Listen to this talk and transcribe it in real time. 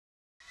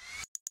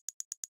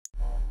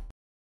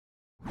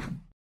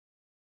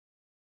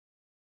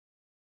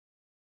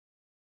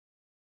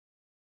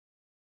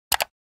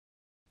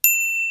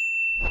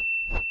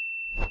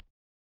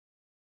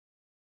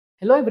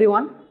Hello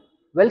everyone,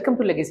 welcome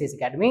to Legacies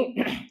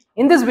Academy.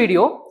 In this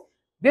video,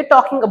 we are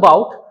talking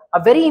about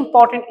a very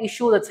important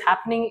issue that's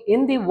happening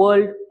in the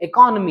world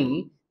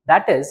economy,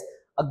 that is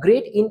a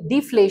great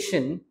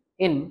deflation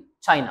in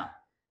China.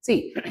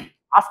 See,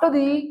 after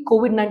the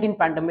COVID-19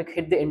 pandemic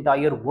hit the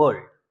entire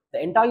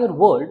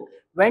world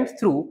went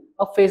through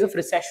a phase of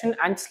recession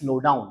and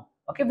slowdown.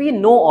 Okay, we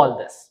know all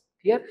this,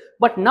 clear?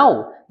 But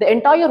now the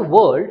entire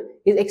world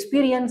is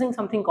experiencing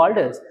something called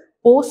as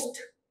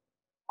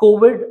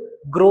post-COVID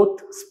growth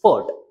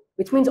spurt,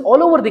 which means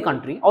all over the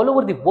country, all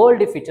over the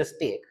world, if we just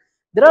take,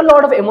 there are a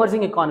lot of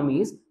emerging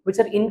economies which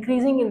are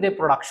increasing in their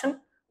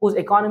production, whose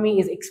economy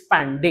is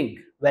expanding,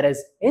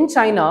 whereas in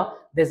China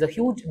there's a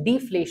huge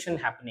deflation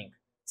happening.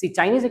 See,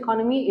 Chinese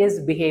economy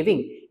is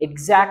behaving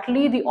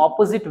exactly the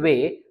opposite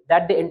way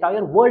that the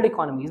entire world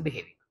economy is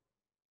behaving.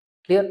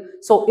 Clear?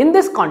 So in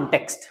this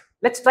context,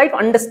 let's try to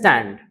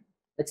understand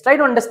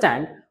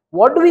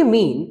what do we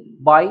mean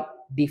by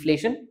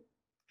deflation.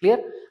 Clear?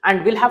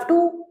 And we'll have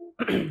to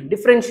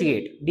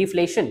differentiate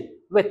deflation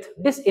with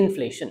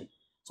disinflation.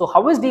 So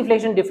how is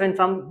deflation different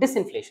from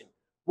disinflation?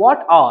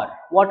 What are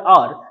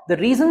the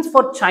reasons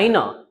for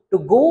China to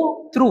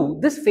go through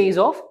this phase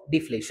of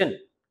deflation?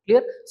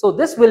 Clear? So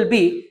this will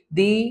be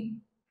the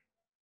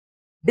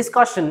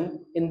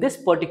discussion in this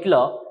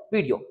particular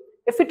video.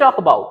 If we talk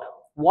about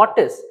what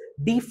is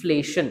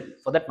deflation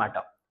for that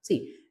matter,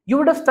 see, you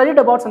would have studied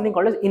about something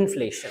called as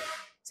inflation.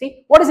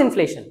 See, what is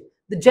inflation?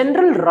 The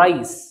general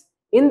rise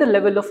in the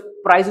level of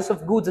prices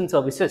of goods and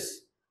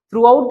services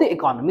throughout the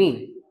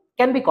economy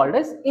can be called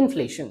as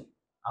inflation.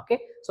 Okay,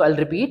 so I'll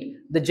repeat,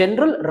 the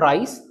general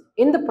rise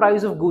in the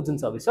price of goods and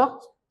services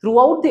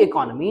throughout the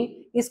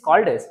economy is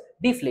called as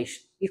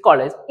deflation, is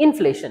called as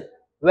inflation.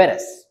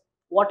 Whereas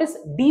what is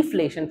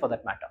deflation for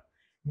that matter?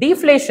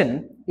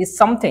 Deflation is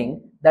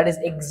something that is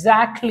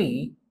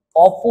exactly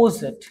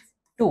opposite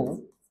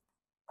to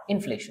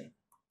inflation.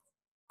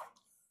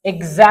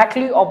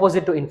 Exactly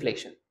opposite to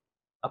inflation.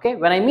 Okay,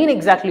 when I mean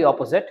exactly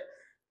opposite,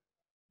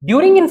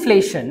 during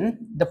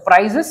inflation the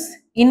prices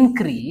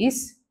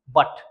increase,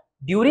 but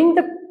during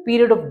the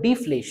period of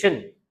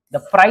deflation the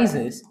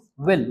prices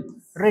will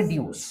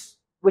reduce,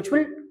 which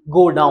will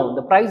go down.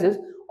 The prices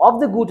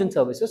of the goods and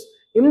services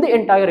in the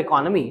entire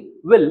economy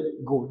will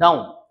go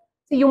down.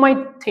 See, you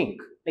might think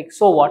like,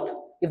 so what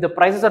if the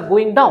prices are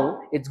going down?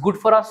 It's good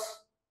for us.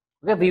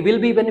 Okay, we will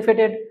be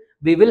benefited.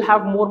 We will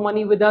have more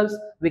money with us,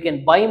 we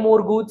can buy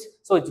more goods,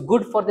 so it's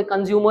good for the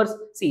consumers.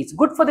 See, it's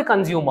good for the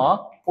consumer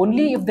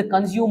only if the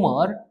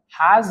consumer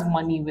has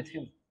money with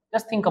him.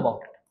 Just think about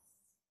it.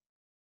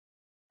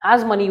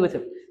 Has money with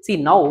him. See,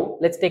 now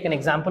let's take an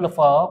example of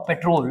a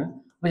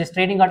petrol which is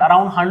trading at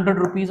around 100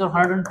 rupees or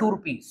 102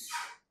 rupees.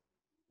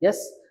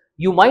 Yes,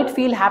 you might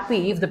feel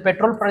happy if the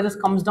petrol prices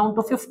comes down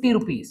to 50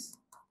 rupees.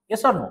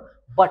 Yes or no?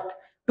 But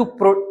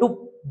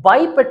to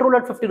buy petrol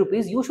at 50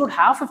 rupees, you should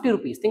have 50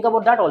 rupees. Think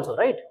about that also,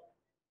 right?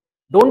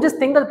 Don't just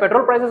think that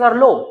petrol prices are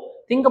low.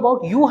 Think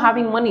about you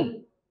having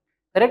money,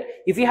 correct?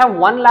 If you have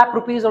 1 lakh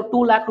rupees or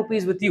 2 lakh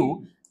rupees with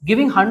you,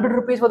 giving 100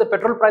 rupees for the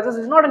petrol prices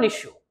is not an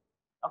issue.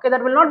 Okay,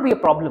 that will not be a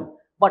problem.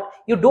 But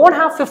you don't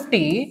have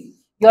 50,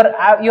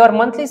 your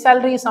monthly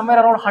salary is somewhere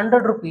around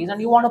 100 rupees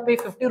and you want to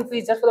pay 50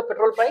 rupees just for the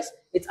petrol price,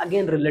 it's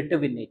again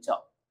relative in nature.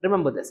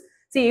 Remember this.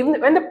 See, even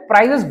when the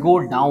prices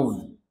go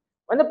down,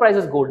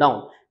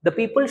 the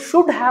people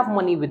should have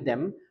money with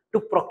them to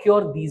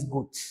procure these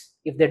goods.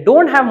 If they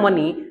don't have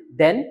money,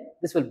 then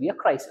this will be a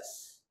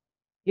crisis.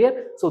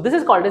 Clear? So this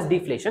is called as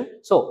deflation.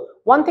 So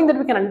one thing that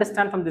we can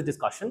understand from this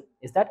discussion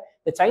is that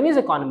in the Chinese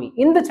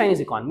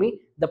economy,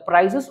 the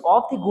prices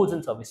of the goods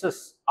and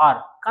services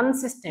are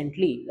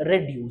consistently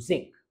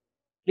reducing.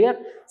 Clear?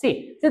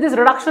 See, this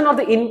reduction of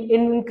the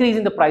increase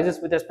in the prices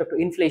with respect to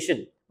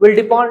inflation will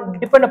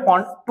depend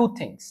upon two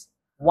things.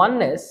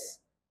 One is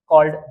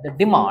called the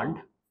demand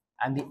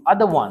and the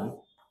other one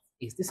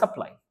is the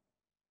supply.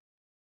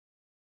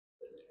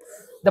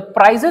 The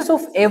prices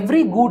of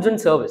every goods and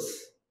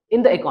service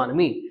in the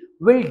economy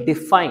will be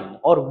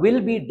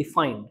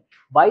defined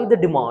by the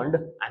demand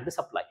and the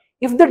supply.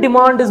 If the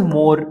demand is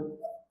more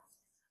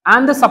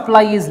and the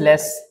supply is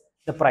less,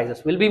 the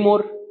prices will be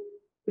more,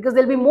 because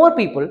there will be more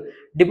people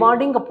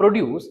demanding a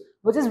produce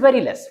which is very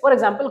less. For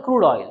example,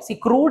 crude oil. See,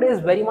 crude is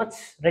very much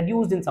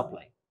reduced in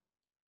supply.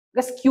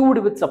 It's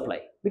skewed with supply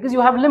because you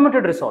have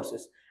limited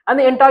resources and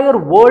the entire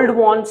world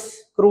wants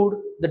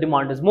crude. The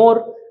demand is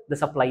more, the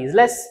supply is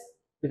less.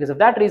 Because of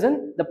that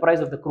reason, the price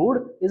of the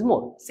crude is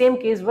more.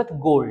 Same case with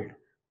gold.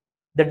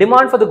 The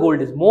demand for the gold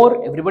is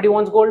more. Everybody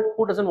wants gold.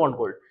 Who doesn't want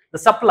gold? The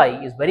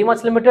supply is very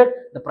much limited.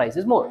 The price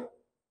is more.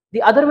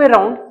 The other way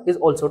around is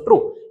also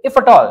true. If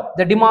at all,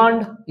 the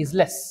demand is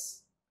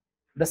less,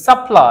 the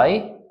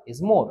supply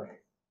is more.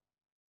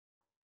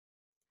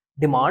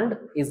 Demand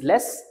is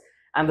less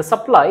and the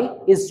supply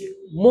is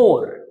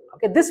more.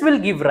 Okay, this will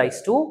give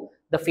rise to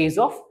the phase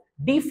of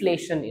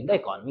deflation in the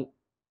economy.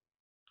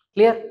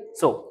 Clear?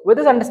 So with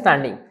this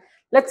understanding,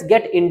 let's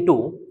get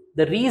into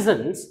the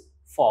reasons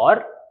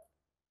for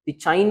the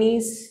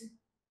Chinese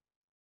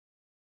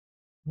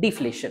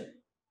deflation.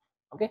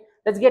 Okay,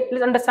 Let's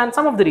understand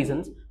some of the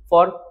reasons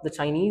for the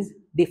Chinese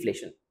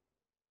deflation.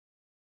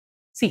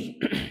 See,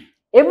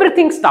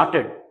 everything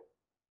started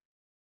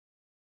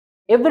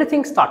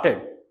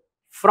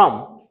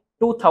from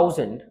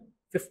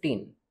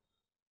 2015.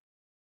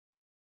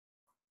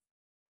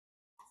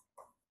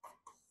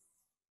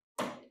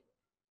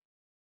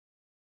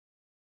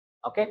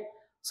 Okay,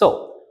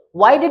 so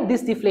why did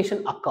this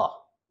deflation occur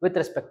with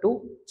respect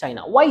to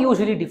China? Why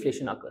usually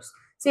deflation occurs?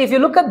 See, if you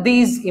look at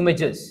these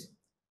images,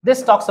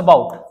 this talks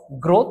about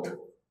growth.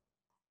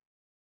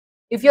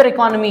 If your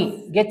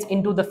economy gets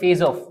into the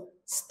phase of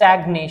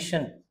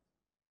stagnation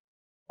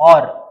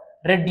or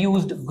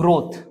reduced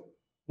growth,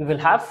 we will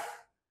have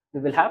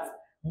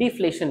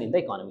deflation in the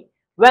economy.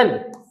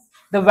 When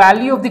the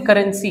value of the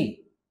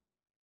currency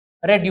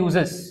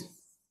reduces,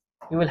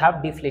 you will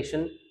have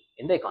deflation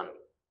in the economy.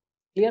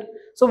 Clear?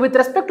 So with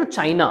respect to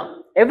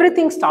China,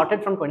 everything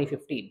started from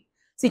 2015.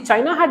 See,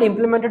 China had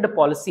implemented a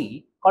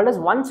policy called as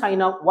One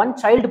China, One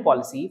Child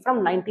policy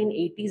from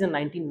 1980s and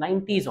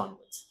 1990s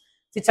onwards.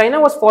 See, China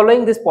was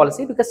following this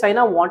policy because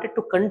China wanted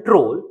to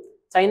control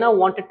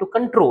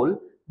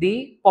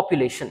the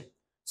population.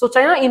 So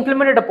China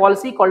implemented a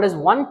policy called as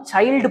One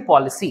Child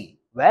policy,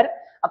 where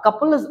a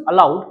couple is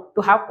allowed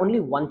to have only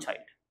one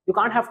child. You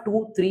can't have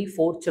 2, 3,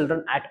 4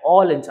 children at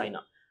all in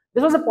China.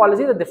 This was a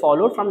policy that they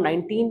followed from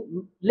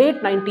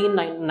late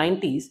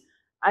 1990s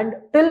and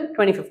till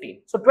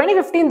 2015. So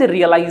 2015 they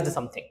realized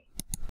something.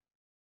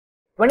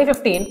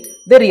 2015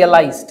 they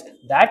realized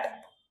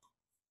that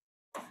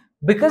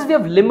because we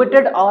have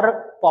limited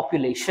our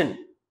population,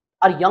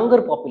 our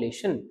younger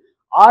population,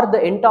 or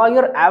the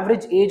entire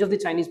average age of the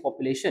Chinese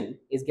population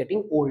is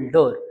getting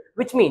older,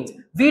 which means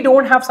we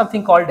don't have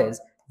something called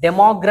as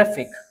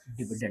demographic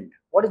dividend.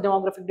 What is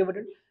demographic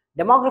dividend?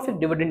 Demographic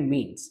dividend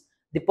means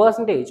the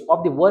percentage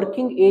of the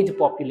working age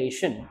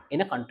population in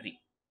a country.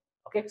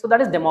 Okay, so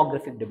that is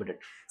demographic dividend.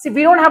 See,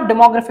 we don't have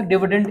demographic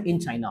dividend in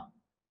China.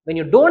 When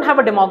you don't have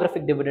a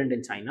demographic dividend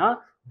in China,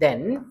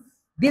 then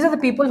these are the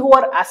people who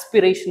are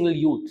aspirational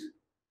youth.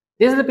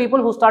 These are the people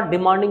who start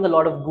demanding a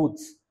lot of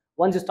goods.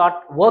 Once you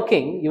start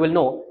working, you will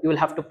know you will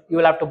have to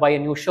buy a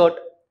new shirt,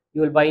 you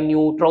will buy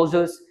new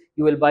trousers,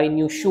 you will buy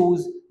new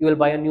shoes, you will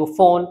buy a new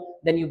phone,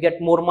 then you get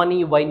more money,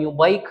 you buy a new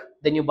bike,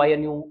 then you buy a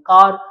new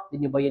car,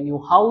 then you buy a new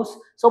house.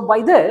 So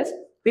by this,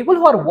 people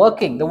who are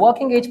working, the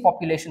working age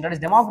population, that is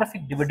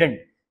demographic dividend,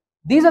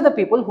 these are the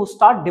people who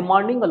start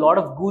demanding a lot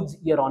of goods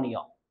year on year.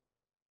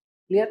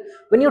 Clear?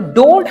 When you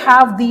don't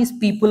have these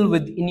people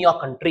within your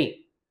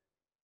country,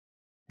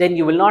 then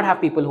you will not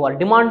have people who are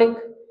demanding.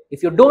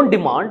 If you don't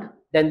demand,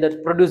 then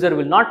the producer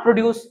will not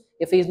produce.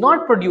 If he is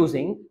not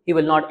producing, he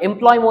will not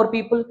employ more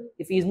people.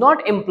 If he is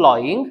not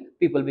employing,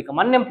 people become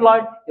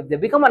unemployed. If they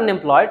become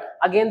unemployed,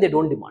 again they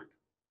don't demand.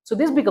 So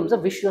this becomes a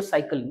vicious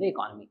cycle in the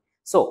economy.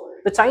 So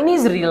the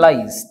Chinese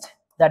realized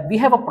that we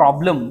have a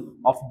problem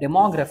of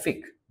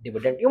demographic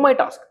dividend. You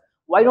might ask,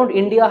 why don't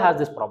India has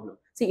this problem?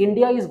 See,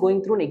 India is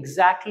going through an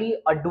exactly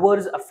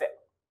adverse effect,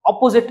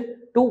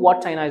 opposite to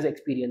what China is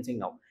experiencing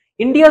now.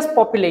 India's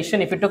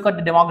population, if you took at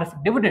the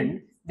demographic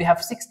dividend, we have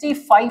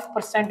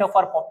 65% of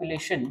our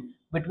population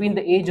between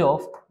the age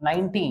of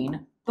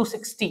 19 to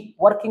 60,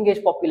 working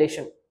age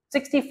population.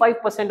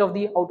 65% of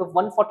the out of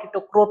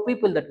 142 crore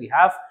people that we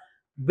have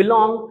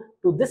belong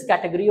to this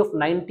category of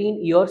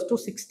 19 years to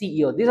 60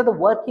 years. These are the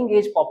working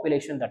age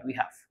population that we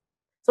have.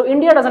 So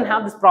India doesn't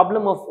have this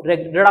problem of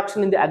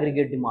reduction in the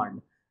aggregate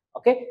demand.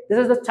 Okay, this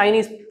is the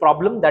Chinese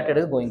problem that it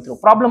is going through,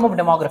 problem of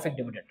demographic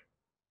dividend.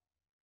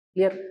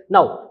 Clear?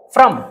 Now,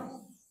 from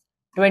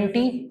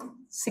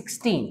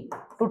 2016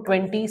 to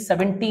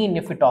 2017,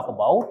 if we talk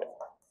about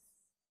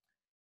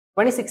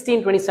 2016,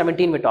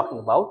 2017, we're talking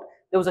about,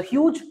 there was a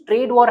huge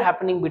trade war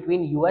happening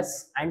between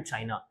US and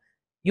China.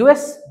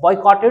 US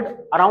boycotted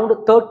around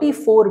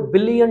 $34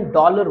 billion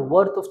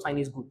worth of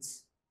Chinese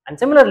goods. And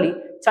similarly,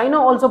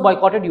 China also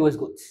boycotted US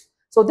goods.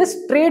 So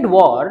this trade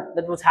war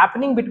that was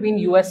happening between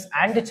US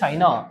and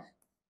China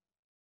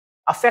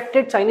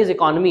affected Chinese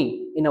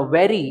economy in a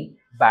very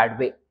bad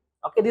way.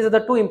 Okay, these are the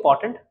two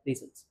important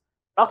reasons.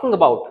 Talking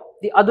about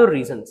the other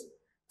reasons,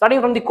 starting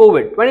from the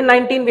COVID.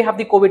 2019, we have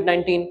the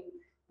COVID-19,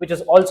 which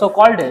is also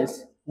called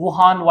as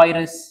Wuhan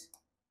virus.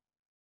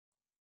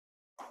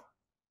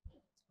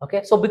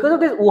 Okay, so because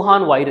of this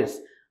Wuhan virus,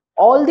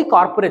 all the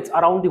corporates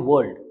around the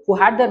world who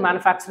had their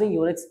manufacturing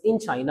units in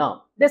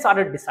China, they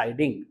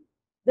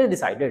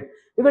decided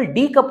we will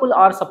decouple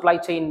our supply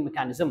chain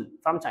mechanism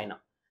from China.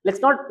 Let's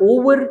not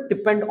over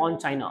depend on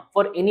China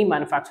for any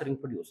manufacturing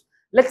produce.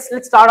 Let's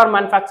start our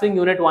manufacturing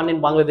unit, one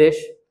in Bangladesh,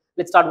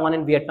 let's start one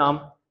in Vietnam,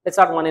 let's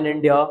start one in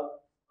India.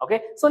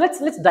 Okay, so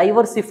let's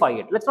diversify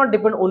it. Let's not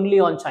depend only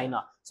on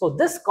China. So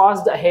this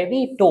caused a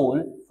heavy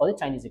toll for the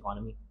Chinese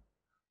economy.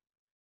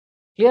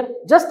 Clear?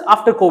 Just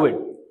after COVID,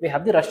 we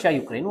have the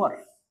Russia-Ukraine war.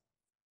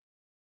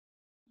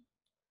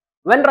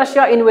 When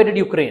Russia invaded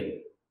Ukraine,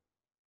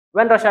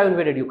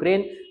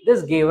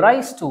 this gave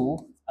rise to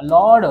a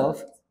lot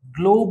of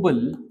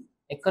global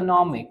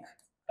economic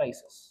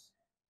crisis.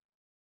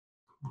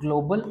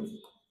 Global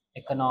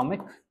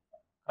economic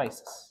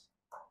crisis.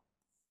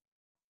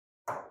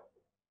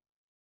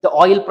 The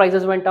oil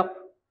prices went up,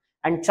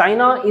 and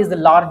China is the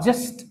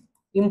largest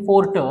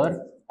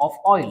importer of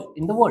oil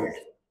in the world.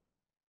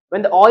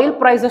 When the oil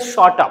prices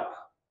shot up,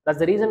 that's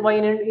the reason why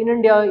in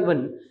India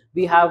even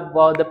we have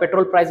the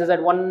petrol prices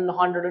at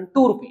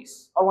 102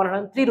 rupees or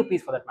 103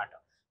 rupees for that matter.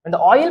 When the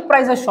oil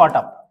prices shot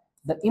up,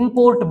 the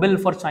import bill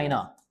for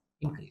China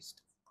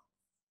increased.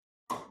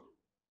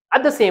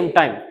 At the same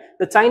time,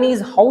 the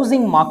Chinese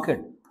housing market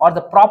or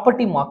the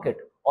property market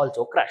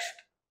also crashed.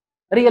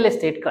 Real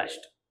estate crashed.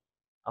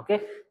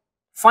 Okay.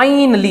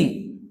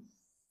 Finally,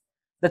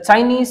 the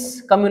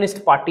Chinese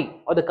Communist Party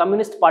or the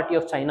Communist Party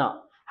of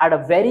China had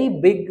a very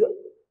big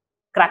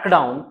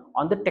crackdown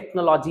on the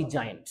technology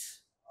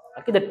giants.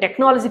 Okay, the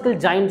technological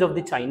giants of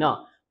the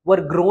China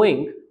were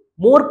growing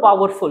more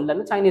powerful than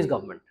the Chinese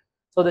government.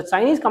 So the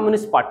Chinese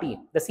Communist Party,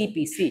 the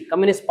CPC,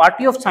 Communist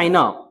Party of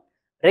China,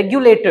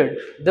 regulated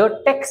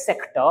the tech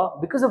sector.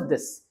 Because of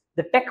this,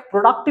 the tech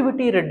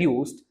productivity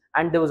reduced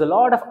and there was a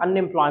lot of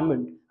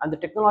unemployment and the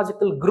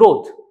technological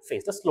growth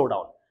faced a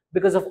slowdown.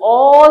 Because of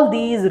all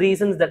these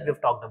reasons that we've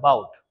talked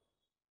about.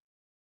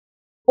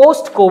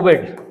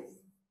 Post-COVID,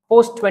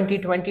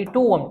 post-2022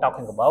 I'm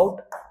talking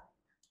about,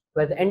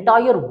 where the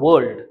entire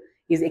world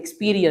is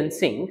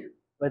experiencing,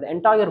 a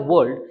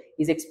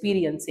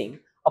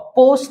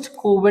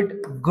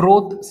post-COVID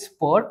growth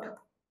spurt,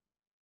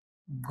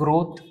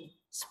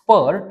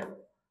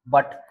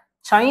 but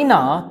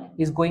China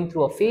is going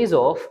through a phase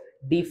of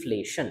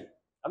deflation.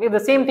 Okay, the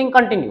same thing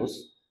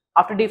continues.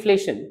 After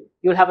deflation,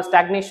 you will have a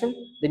stagnation,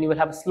 then you will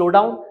have a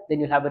slowdown, then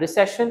you'll have a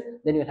recession,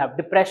 then you'll have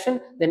depression,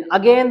 then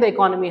again the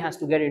economy has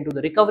to get into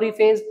the recovery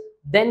phase,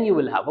 then you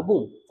will have a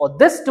boom. For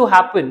this to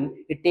happen,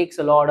 it takes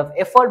a lot of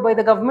effort by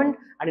the government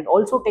and it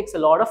also takes a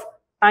lot of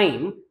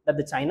time that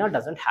the China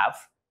doesn't have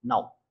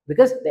now,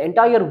 because the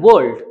entire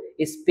world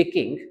is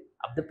picking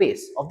up the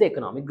pace of the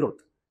economic growth.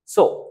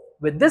 So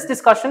with this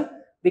discussion,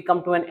 we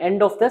come to an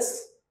end of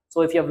this.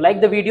 So if you have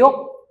liked the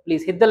video,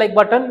 please hit the like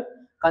button,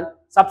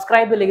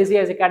 subscribe the Legacy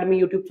IAS Academy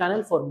YouTube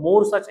channel for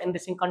more such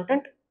enriching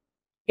content.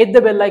 Hit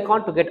the bell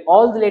icon to get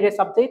all the latest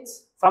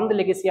updates from the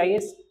Legacy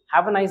IAS.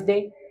 Have a nice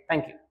day.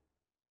 Thank you.